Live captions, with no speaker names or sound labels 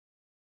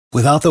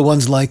Without the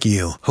ones like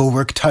you, who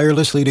work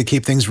tirelessly to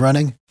keep things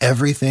running,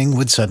 everything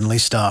would suddenly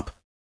stop.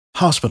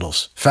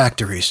 Hospitals,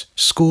 factories,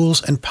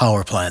 schools, and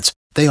power plants,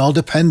 they all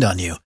depend on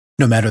you.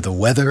 No matter the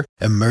weather,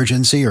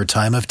 emergency, or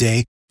time of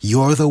day,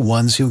 you're the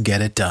ones who get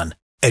it done.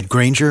 At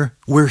Grainger,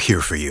 we're here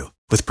for you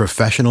with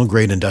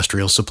professional-grade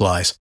industrial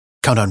supplies.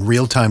 Count on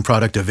real-time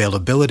product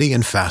availability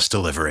and fast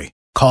delivery.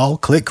 Call,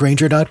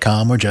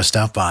 clickgrainger.com, or just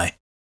stop by.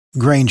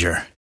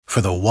 Grainger, for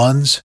the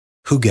ones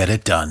who get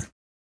it done.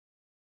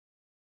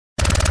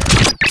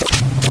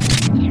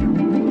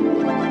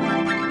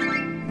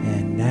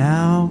 And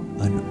now,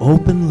 an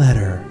open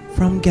letter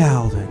from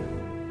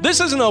Galvin. This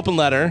is an open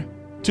letter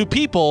to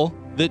people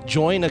that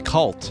join a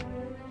cult.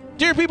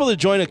 Dear people that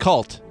join a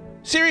cult,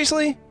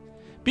 seriously?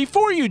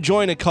 Before you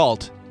join a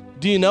cult,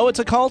 do you know it's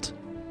a cult?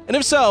 And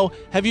if so,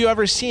 have you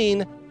ever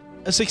seen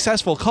a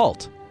successful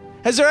cult?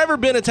 Has there ever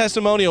been a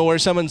testimonial where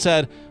someone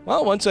said,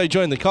 well, once I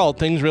joined the cult,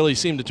 things really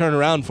seemed to turn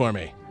around for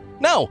me?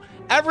 No,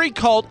 every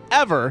cult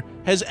ever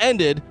has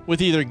ended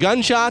with either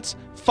gunshots,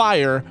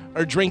 fire,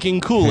 or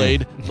drinking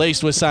Kool-Aid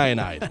laced with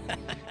cyanide.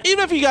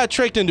 Even if you got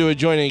tricked into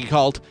joining a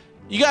cult,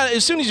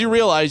 as soon as you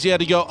realize, you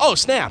had to go, oh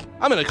snap,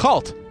 I'm in a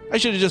cult. I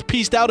should have just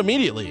pieced out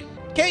immediately.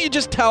 Can't you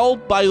just tell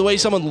by the way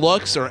someone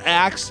looks or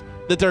acts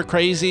that they're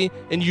crazy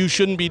and you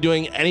shouldn't be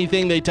doing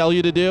anything they tell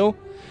you to do?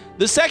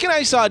 The second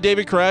I saw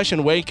David Koresh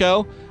in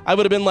Waco, I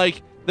would have been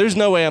like, there's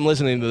no way I'm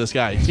listening to this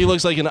guy. He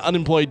looks like an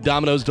unemployed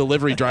Domino's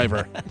delivery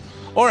driver.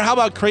 Or how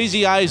about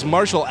Crazy Eyes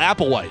Marshall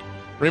Applewhite?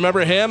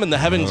 Remember him and the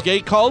Heaven's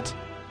Gate cult?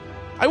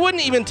 I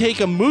wouldn't even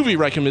take a movie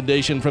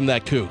recommendation from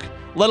that kook,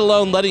 let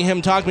alone letting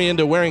him talk me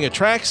into wearing a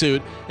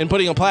tracksuit and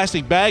putting a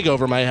plastic bag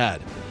over my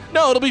head.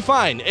 No, it'll be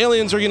fine.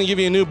 Aliens are going to give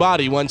you a new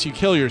body once you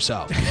kill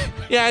yourself.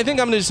 Yeah, I think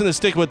I'm just going to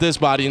stick with this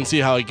body and see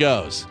how it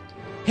goes.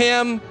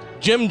 Him,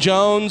 Jim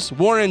Jones,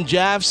 Warren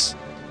Jeffs,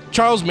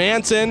 Charles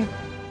Manson.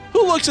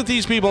 Who looks at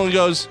these people and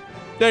goes,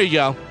 there you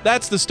go.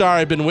 That's the star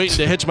I've been waiting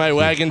to hitch my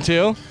wagon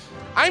to.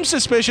 I'm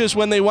suspicious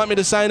when they want me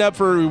to sign up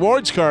for a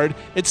rewards card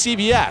at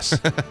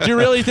CVS. Do you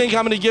really think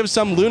I'm going to give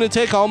some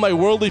lunatic all my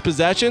worldly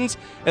possessions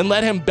and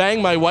let him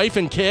bang my wife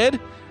and kid?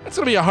 That's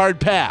going to be a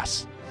hard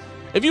pass.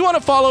 If you want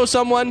to follow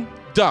someone,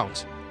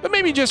 don't. But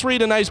maybe just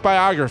read a nice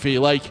biography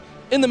like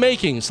In the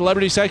Making,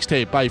 Celebrity Sex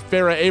Tape by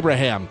Farrah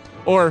Abraham,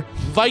 or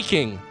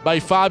Viking by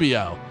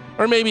Fabio,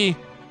 or maybe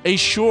A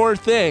Sure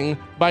Thing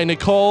by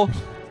Nicole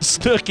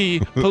Snooki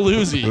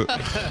Paluzzi.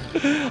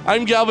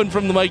 I'm Galvin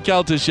from The Mike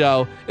Calta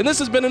Show, and this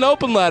has been an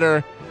open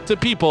letter to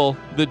people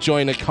that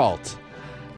join a cult.